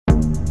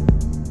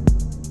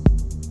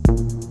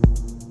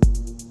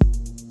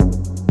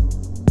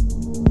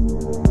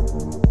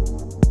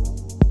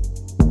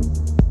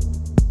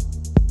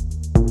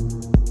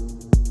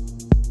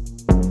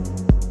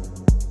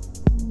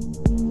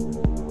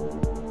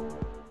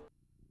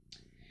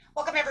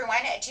everyone,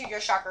 to your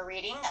chakra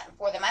reading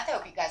for the month. I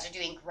hope you guys are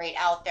doing great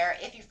out there.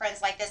 If you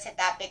friends like this, hit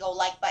that big old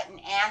like button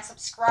and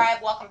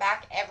subscribe. Welcome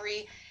back,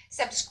 every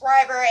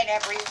subscriber and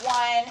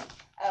everyone.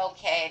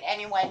 Okay, and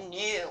anyone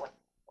new,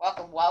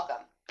 welcome, welcome.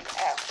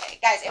 Okay,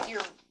 guys, if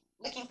you're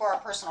looking for a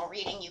personal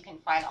reading, you can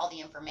find all the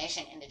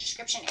information in the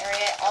description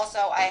area. Also,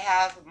 I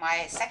have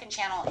my second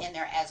channel in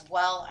there as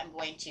well. I'm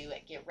going to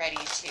get ready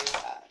to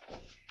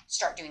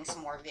start doing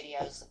some more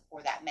videos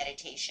for that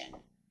meditation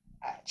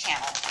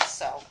channel.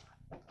 So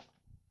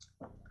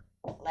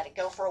let it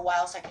go for a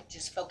while so I could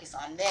just focus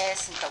on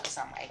this and focus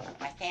on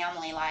my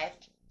family life.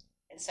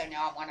 And so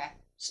now I want to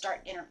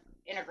start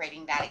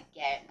integrating that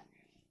again,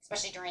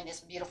 especially during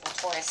this beautiful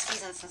Taurus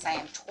season, since I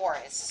am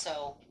Taurus.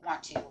 So I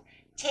want to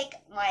take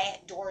my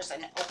doors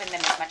and open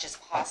them as much as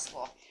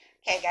possible.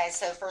 Okay, guys,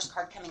 so the first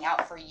card coming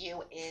out for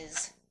you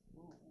is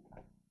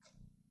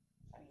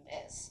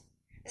this.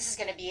 This is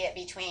going to be it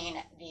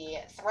between the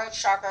throat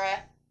chakra,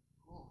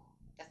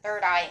 the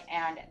third eye,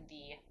 and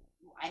the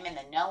I'm in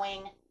the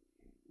knowing,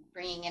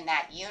 bringing in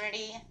that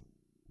unity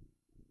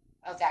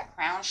of that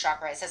crown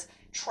chakra. It says,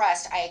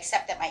 trust, I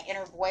accept that my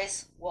inner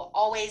voice will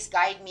always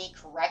guide me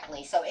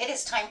correctly. So it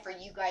is time for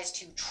you guys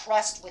to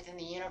trust within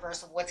the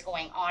universe of what's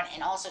going on,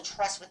 and also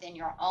trust within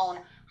your own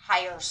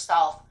higher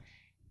self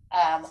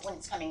when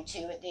it's coming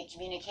to the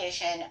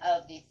communication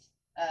of the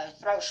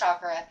throat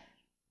chakra,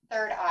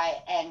 third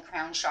eye, and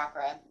crown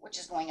chakra, which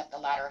is going up the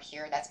ladder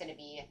here. That's going to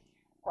be,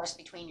 of course,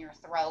 between your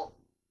throat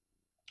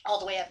all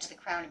the way up to the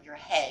crown of your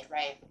head,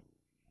 right?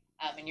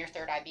 And your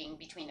third eye being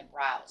between the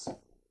brows.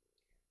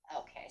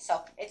 Okay,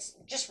 so it's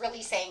just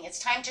really saying it's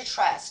time to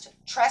trust.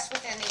 Trust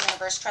within the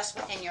universe, trust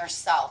within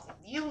yourself.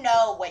 You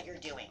know what you're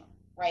doing,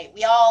 right?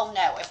 We all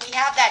know. If we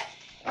have that,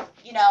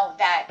 you know,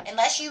 that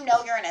unless you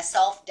know you're in a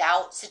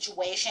self-doubt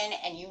situation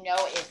and you know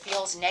it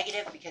feels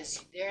negative,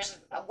 because there's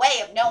a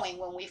way of knowing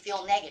when we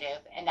feel negative,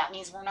 and that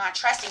means we're not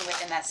trusting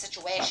within that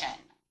situation,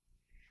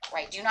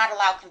 right? Do not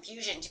allow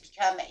confusion to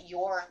become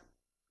your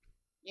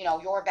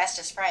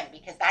bestest friend,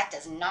 because that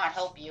does not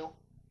help you,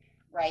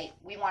 right?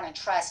 We want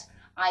to trust.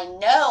 I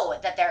know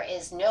that there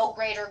is no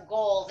greater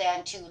goal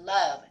than to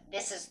love.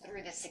 This is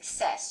through the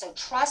success. So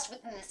trust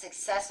within the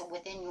success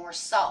within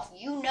yourself.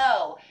 You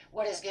know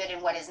what is good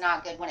and what is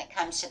not good when it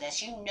comes to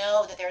this. You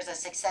know that there's a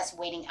success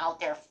waiting out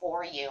there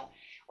for you,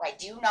 right?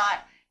 Do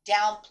not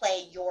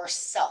downplay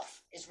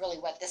yourself is really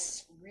what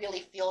this really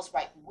feels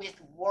like with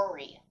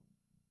worry.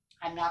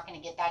 I'm not going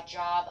to get that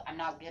job. I'm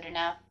not good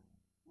enough.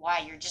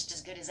 Why? You're just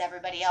as good as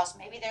everybody else.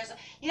 Maybe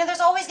there's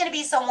always going to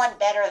be someone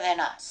better than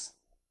us.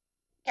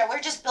 Okay, we're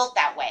just built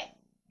that way.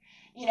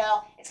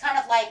 It's kind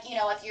of like,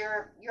 if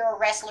you're a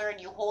wrestler and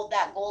you hold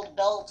that gold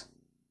belt,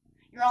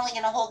 you're only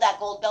going to hold that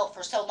gold belt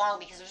for so long,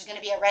 because there's going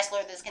to be a wrestler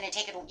that's going to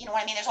take it. You know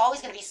what I mean? There's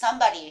always going to be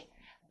somebody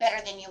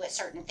better than you at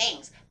certain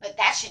things. But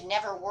that should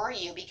never worry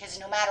you, because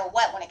no matter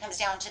what, when it comes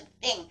down to the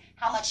thing,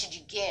 how much should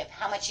you give?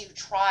 How much you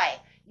try?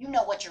 You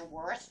know what you're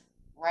worth,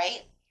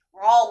 right?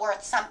 We're all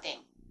worth something.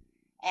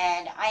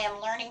 And I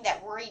am learning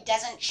that worry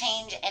doesn't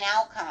change an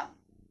outcome.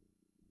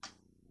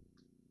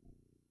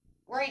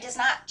 Worry does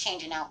not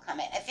change an outcome.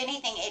 If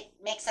anything, it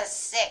makes us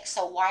sick.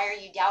 So why are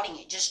you doubting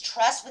it? Just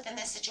trust within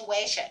the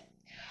situation.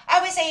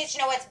 I would say it's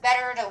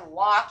better to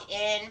walk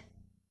in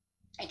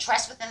and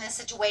trust within the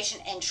situation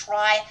and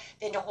try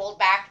than to hold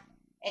back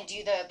and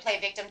do the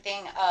play victim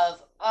thing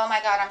of, oh my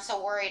God, I'm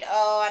so worried.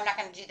 Oh, I'm not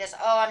going to do this.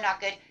 Oh, I'm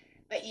not good.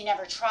 But you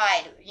never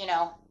tried,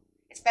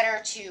 It's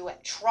better to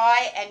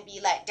try and be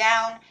let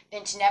down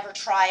than to never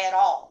try at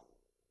all.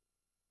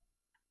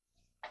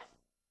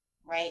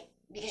 Right?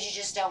 Because you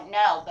just don't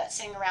know. But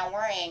sitting around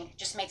worrying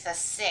just makes us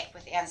sick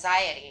with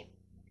anxiety.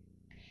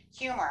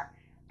 Humor.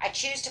 I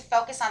choose to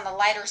focus on the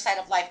lighter side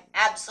of life.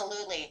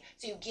 Absolutely.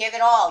 So you give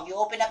it all. You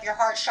open up your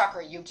heart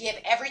chakra. You give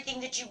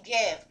everything that you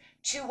give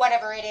to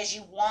whatever it is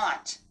you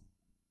want.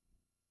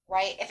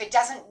 Right? If it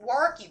doesn't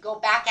work, you go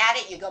back at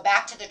it. You go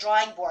back to the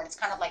drawing board. It's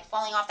kind of like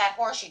falling off that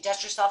horse. You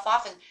dust yourself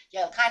off and you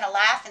kind of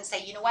laugh and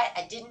say, you know what?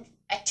 It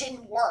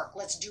didn't work.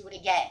 Let's do it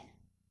again.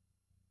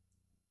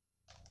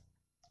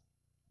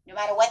 No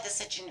matter what the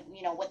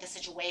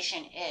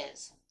situation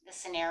is, the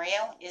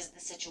scenario is the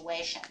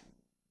situation.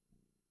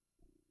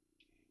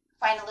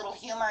 Find a little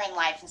humor in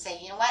life and say,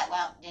 you know what?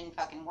 Well, it didn't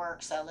fucking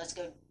work, so let's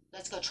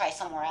go try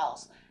somewhere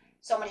else.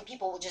 So many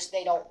people will just,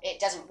 it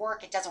doesn't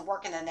work,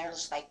 and then they're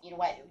just like, you know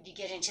what? You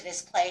get into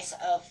this place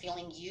of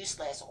feeling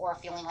useless, or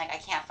feeling like I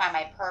can't find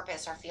my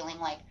purpose, or feeling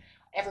like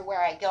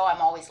everywhere I go,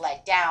 I'm always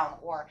let down,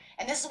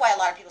 and this is why a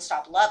lot of people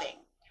stop loving.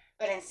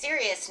 But in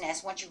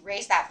seriousness, once you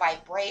raise that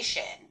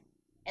vibration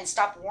and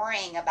stop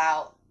worrying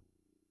about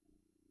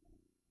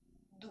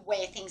the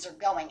way things are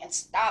going, and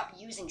stop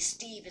using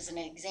Steve as an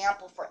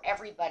example for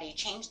everybody,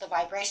 change the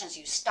vibrations.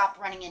 You stop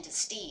running into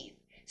Steve.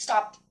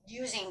 Stop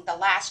using the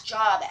last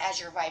job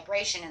as your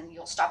vibration, and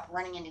you'll stop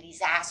running into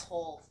these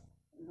asshole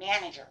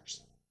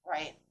managers,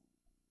 right?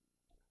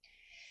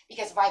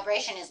 Because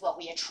vibration is what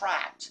we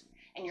attract.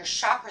 And your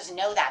chakras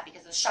know that,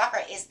 because the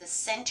chakra is the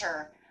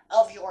center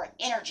of your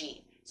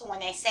energy. So when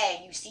they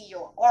say you see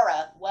your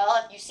aura,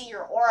 well, if you see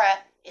your aura,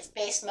 It's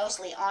based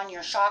mostly on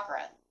your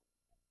chakra.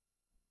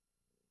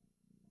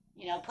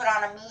 You know, put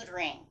on a mood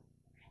ring.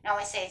 Now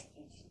I say,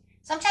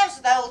 sometimes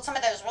though, some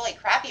of those really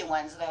crappy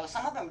ones though,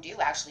 some of them do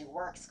actually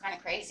work. It's kind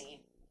of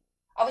crazy.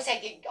 I always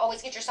say,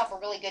 always get yourself a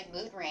really good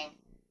mood ring.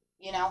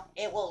 You know,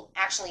 it will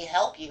actually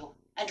help you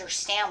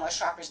understand what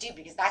chakras do,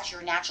 because that's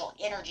your natural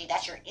energy.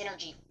 That's your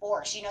energy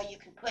force. You know, you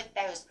can put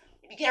those,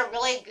 if you get a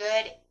really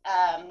good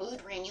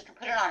mood ring, you can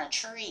put it on a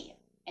tree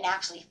and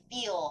actually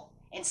feel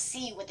and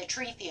see what the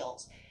tree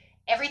feels.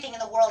 Everything in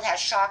the world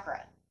has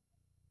chakra.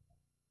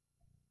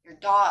 Your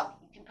dog,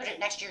 you can put it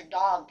next to your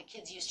dog. The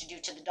kids used to do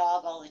it to the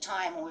dog all the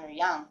time when we were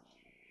young.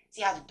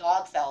 See how the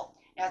dog felt.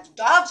 Now,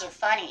 dogs are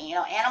funny. You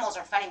know, animals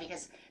are funny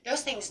because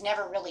those things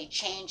never really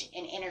change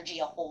in energy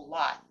a whole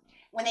lot.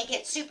 When they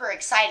get super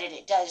excited,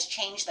 it does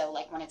change, though,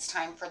 like when it's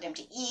time for them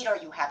to eat, or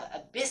you have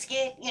a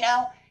biscuit, you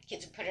know,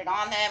 kids would put it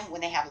on them when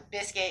they have a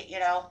biscuit, you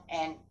know,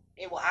 and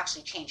it will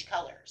actually change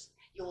colors.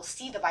 You will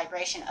see the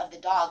vibration of the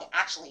dog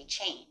actually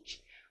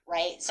change,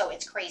 right? So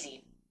it's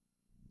crazy,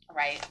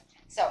 right?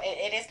 So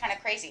it is kind of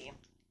crazy.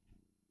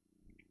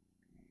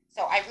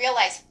 So I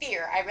realize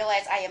fear. I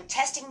realize I am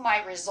testing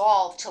my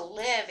resolve to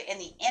live in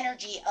the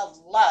energy of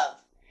love.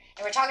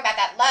 And we're talking about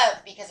that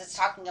love because it's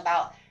talking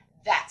about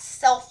that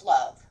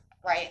self-love,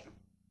 right?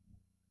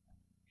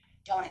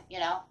 Don't, you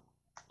know,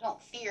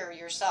 don't fear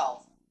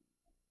yourself.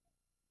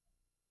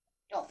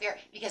 Don't fear,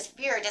 because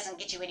fear doesn't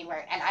get you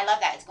anywhere. And I love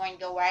that. It's going to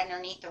go right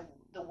underneath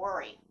the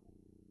worry.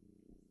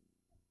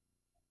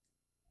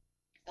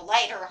 The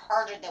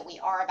lighter-hearted that we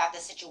are about the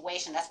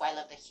situation, that's why I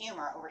love the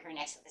humor over here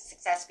next to the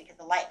success, because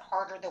the lighter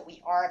that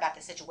we are about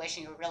the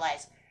situation, you'll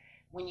realize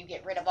when you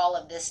get rid of all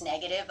of this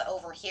negative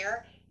over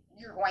here,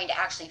 you're going to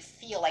actually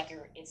feel like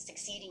it's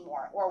succeeding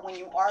more. Or when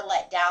you are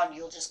let down,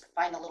 you'll just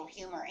find a little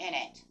humor in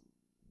it.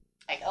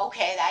 Like,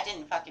 okay, that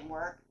didn't fucking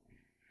work.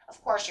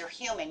 Of course, you're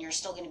human. You're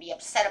still going to be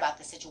upset about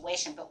the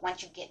situation. But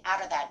once you get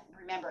out of that,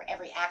 remember,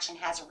 every action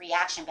has a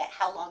reaction. But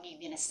how long are you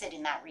going to sit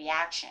in that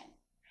reaction?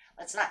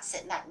 Let's not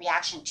sit in that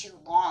reaction too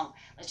long.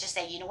 Let's just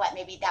say, you know what,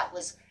 maybe that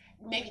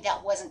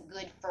wasn't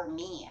good for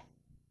me.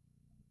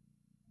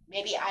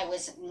 Maybe I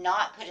was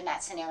not put in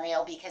that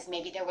scenario because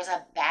maybe there was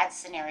a bad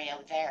scenario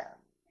there.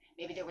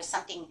 Maybe there was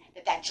something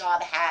that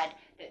job had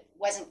that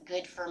wasn't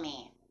good for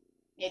me.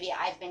 Maybe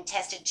I've been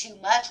tested too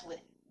much with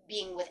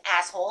being with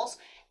assholes,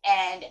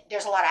 and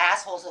there's a lot of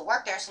assholes that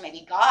work there, so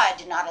maybe God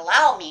did not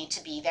allow me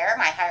to be there.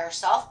 My higher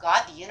self,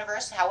 God, the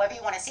universe, however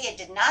you want to see it,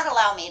 did not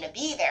allow me to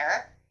be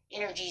there.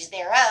 Energies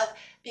thereof,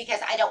 because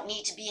I don't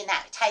need to be in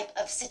that type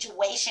of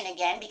situation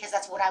again, because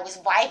that's what I was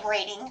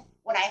vibrating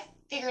when I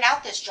figured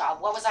out this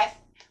job. What was I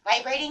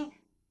vibrating?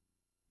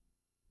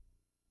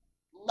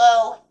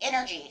 Low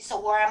energy. So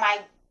where am I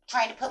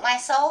trying to put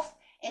myself?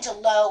 Into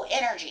low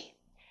energy.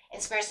 And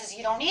Spirit says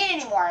you don't need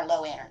any more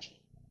low energy.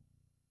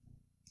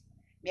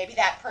 Maybe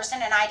that person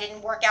and I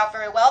didn't work out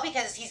very well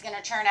because he's going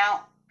to turn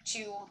out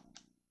to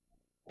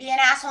be an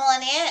asshole in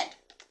the end,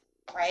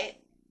 right?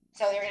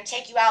 So they're going to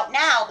take you out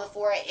now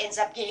before it ends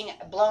up getting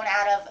blown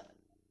out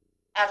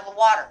of the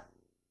water,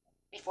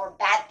 before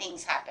bad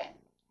things happen.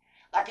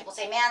 A lot of people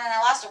say, man, and I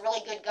lost a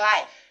really good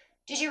guy.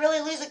 Did you really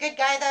lose a good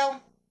guy, though?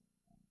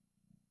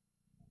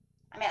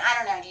 I mean, I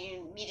don't know. Did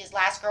you meet his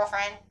last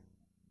girlfriend?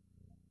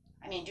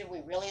 I mean, did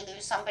we really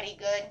lose somebody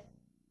good?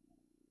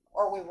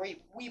 Or were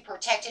we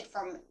protected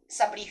from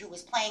somebody who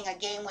was playing a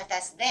game with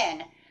us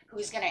then, who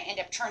is going to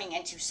end up turning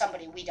into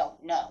somebody we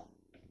don't know?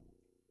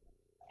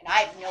 And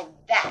I know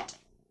that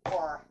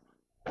for,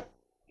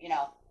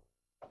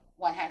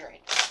 100.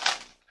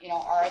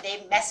 Are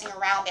they messing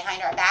around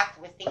behind our back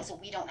with things that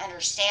we don't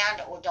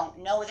understand or don't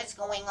know that's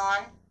going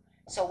on?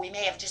 So we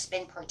may have just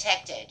been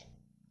protected.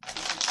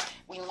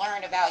 We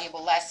learned a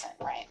valuable lesson,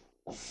 right?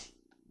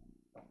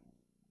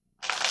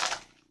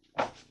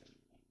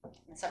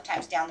 And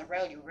sometimes down the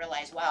road you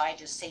realize, wow, I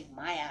just saved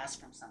my ass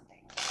from something.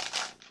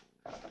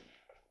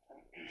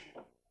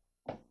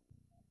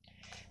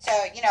 So,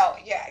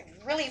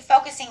 really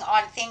focusing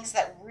on things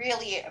that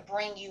really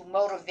bring you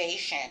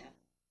motivation,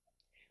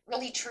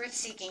 really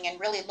truth-seeking and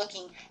really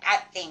looking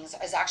at things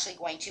is actually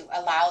going to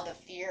allow the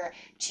fear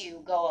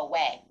to go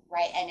away,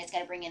 right? And it's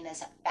going to bring in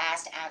this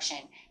fast action.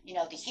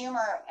 The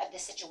humor of the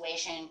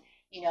situation,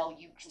 you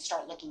can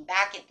start looking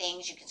back at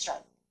things. You can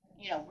start,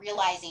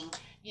 realizing,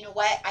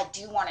 what, I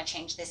do want to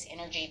change this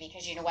energy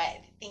because,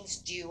 things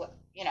do,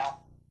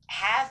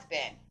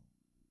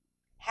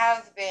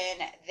 have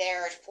been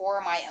there for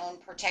my own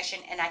protection,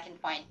 and I can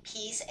find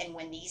peace. And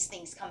when these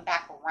things come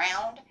back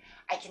around,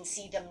 I can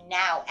see them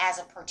now as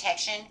a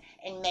protection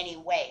in many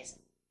ways.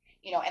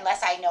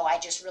 Unless I know I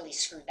just really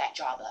screwed that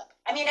job up.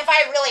 I mean, if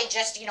I really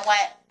just,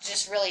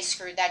 just really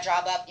screwed that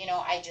job up,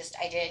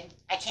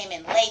 I came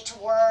in late to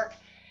work,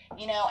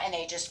 and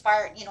they just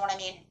fired, you know what I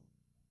mean?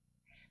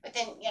 But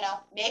then,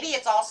 maybe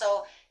it's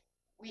also,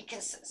 we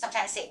can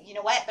sometimes say,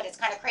 but it's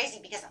kind of crazy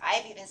because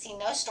I've even seen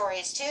those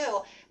stories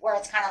too, where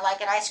it's kind of like,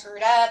 and I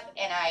screwed up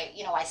and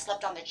I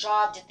slept on the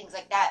job, did things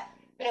like that.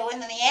 But in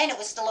the end, it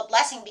was still a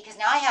blessing because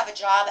now I have a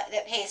job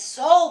that pays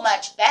so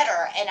much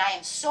better and I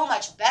am so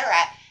much better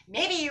at.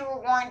 Maybe you were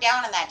worn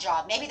down in that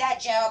job. Maybe that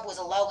job was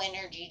a low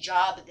energy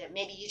job that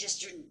maybe you just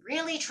didn't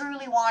really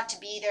truly want to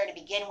be there to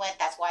begin with.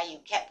 That's why you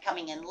kept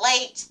coming in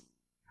late.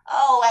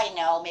 Oh, I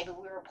know. Maybe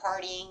we were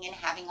partying and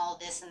having all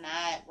this and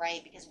that,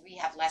 right? Because we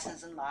have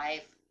lessons in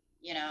life.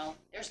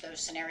 There's those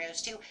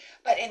scenarios too.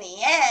 But in the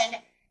end,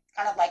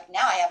 kind of like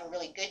now I have a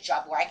really good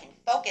job where I can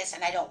focus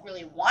and I don't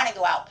really want to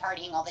go out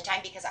partying all the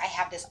time because I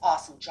have this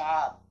awesome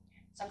job.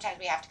 Sometimes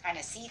we have to kind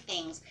of see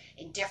things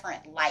in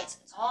different lights.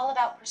 It's all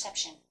about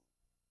perception.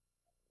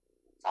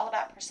 It's all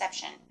about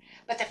perception.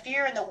 But the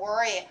fear and the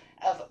worry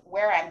of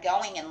where I'm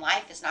going in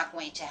life is not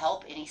going to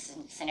help any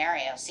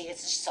scenario. See,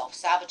 it's just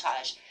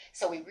self-sabotage.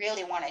 So we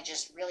really want to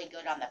just really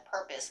go down the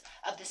purpose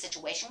of the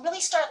situation. Really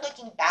start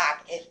looking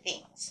back at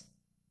things,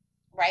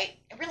 right?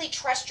 And really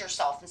trust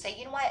yourself and say,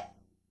 you know what?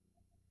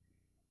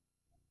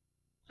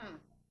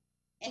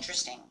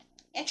 Interesting.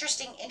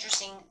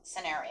 Interesting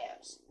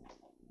scenarios.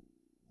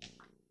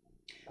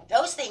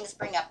 Those things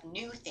bring up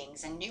new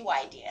things and new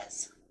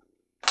ideas,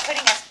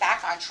 putting us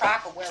back on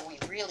track of where we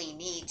really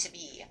need to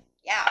be.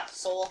 Yeah,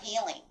 soul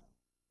healing.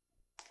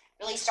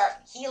 Really start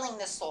healing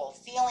the soul,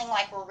 feeling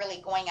like we're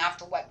really going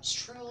after what's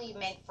truly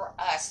meant for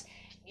us,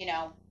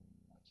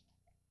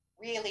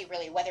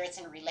 really, whether it's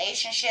in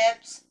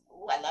relationships.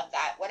 Ooh, I love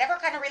that. Whatever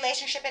kind of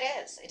relationship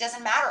it is, it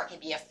doesn't matter. It could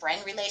be a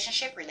friend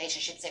relationship,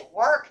 relationships at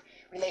work,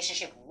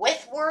 relationship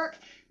with work,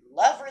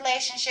 love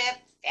relationship,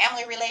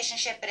 family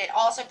relationship, but it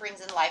also brings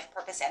in life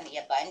purpose and the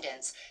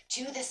abundance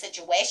to the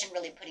situation,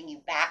 really putting you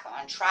back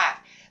on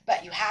track.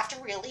 But you have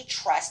to really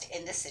trust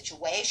in the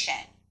situation,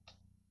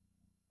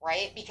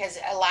 right? Because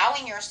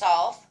allowing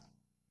yourself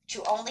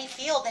to only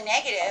feel the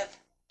negative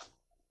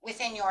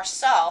within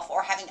yourself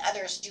or having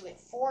others do it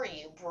for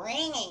you,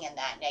 bringing in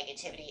that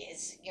negativity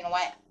is, you know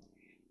what?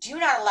 Do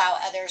not allow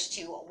others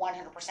to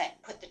 100%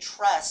 put the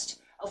trust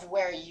of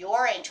where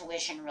your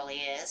intuition really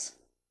is.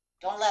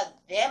 Don't let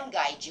them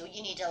guide you.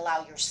 You need to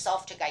allow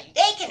yourself to guide you.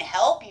 They can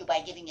help you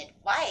by giving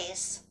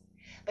advice,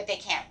 but they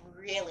can't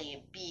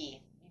really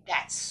be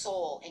that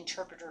soul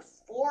interpreter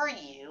for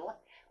you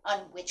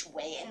on which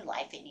way in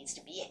life it needs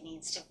to be. It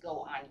needs to go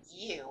on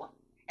you,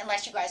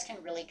 unless you guys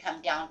can really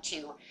come down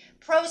to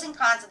pros and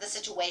cons of the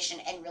situation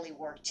and really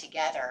work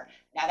together.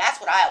 Now that's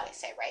what I always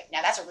say, right?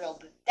 Now that's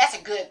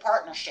a good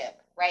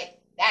partnership, right?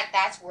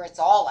 That's where it's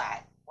all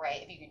at,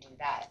 right? If you can do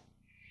that.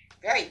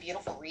 Very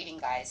beautiful reading,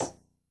 guys.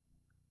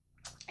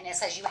 And it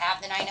says you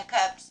have the Nine of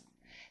Cups.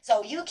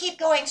 So you keep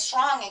going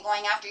strong and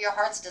going after your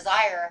heart's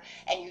desire,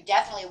 and you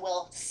definitely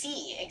will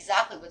see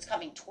exactly what's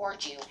coming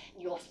towards you.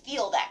 You'll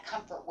feel that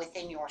comfort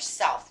within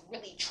yourself.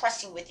 Really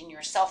trusting within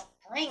yourself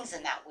brings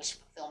in that wish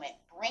fulfillment,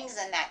 brings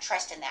in that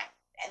trust in that.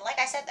 And like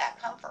I said,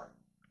 that comfort.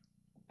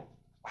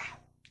 Wow.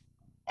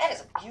 That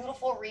is a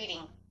beautiful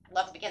reading.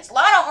 Love begins. A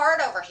lot of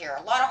heart over here.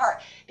 A lot of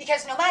heart.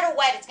 Because no matter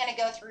what, it's going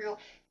to go through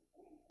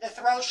the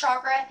throat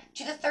chakra,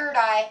 to the third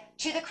eye,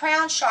 to the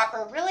crown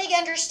chakra, really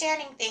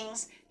understanding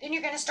things. Then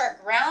you're going to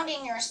start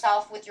grounding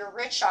yourself with your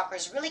root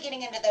chakras, really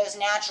getting into those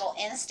natural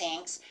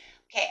instincts.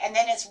 Okay, and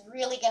then it's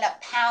really going to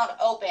pound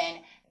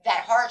open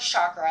that heart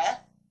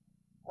chakra,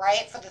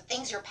 right, for the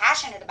things you're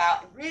passionate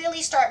about.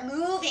 Really start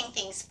moving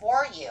things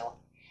for you.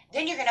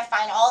 Then you're going to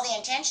find all the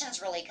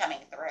intentions really coming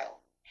through.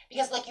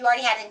 Because look, you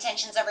already had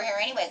intentions over here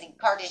anyway. The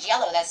card is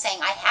yellow. That's saying,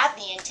 I have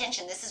the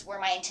intention. This is where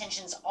my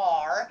intentions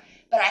are.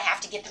 But I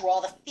have to get through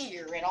all the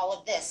fear and all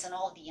of this and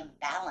all of the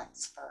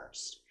imbalance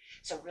first.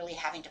 So really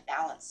having to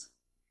balance.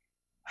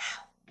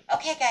 Wow.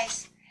 Okay,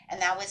 guys.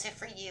 And that was it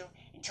for you.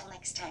 Until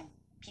next time.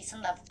 Peace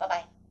and love.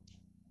 Bye-bye.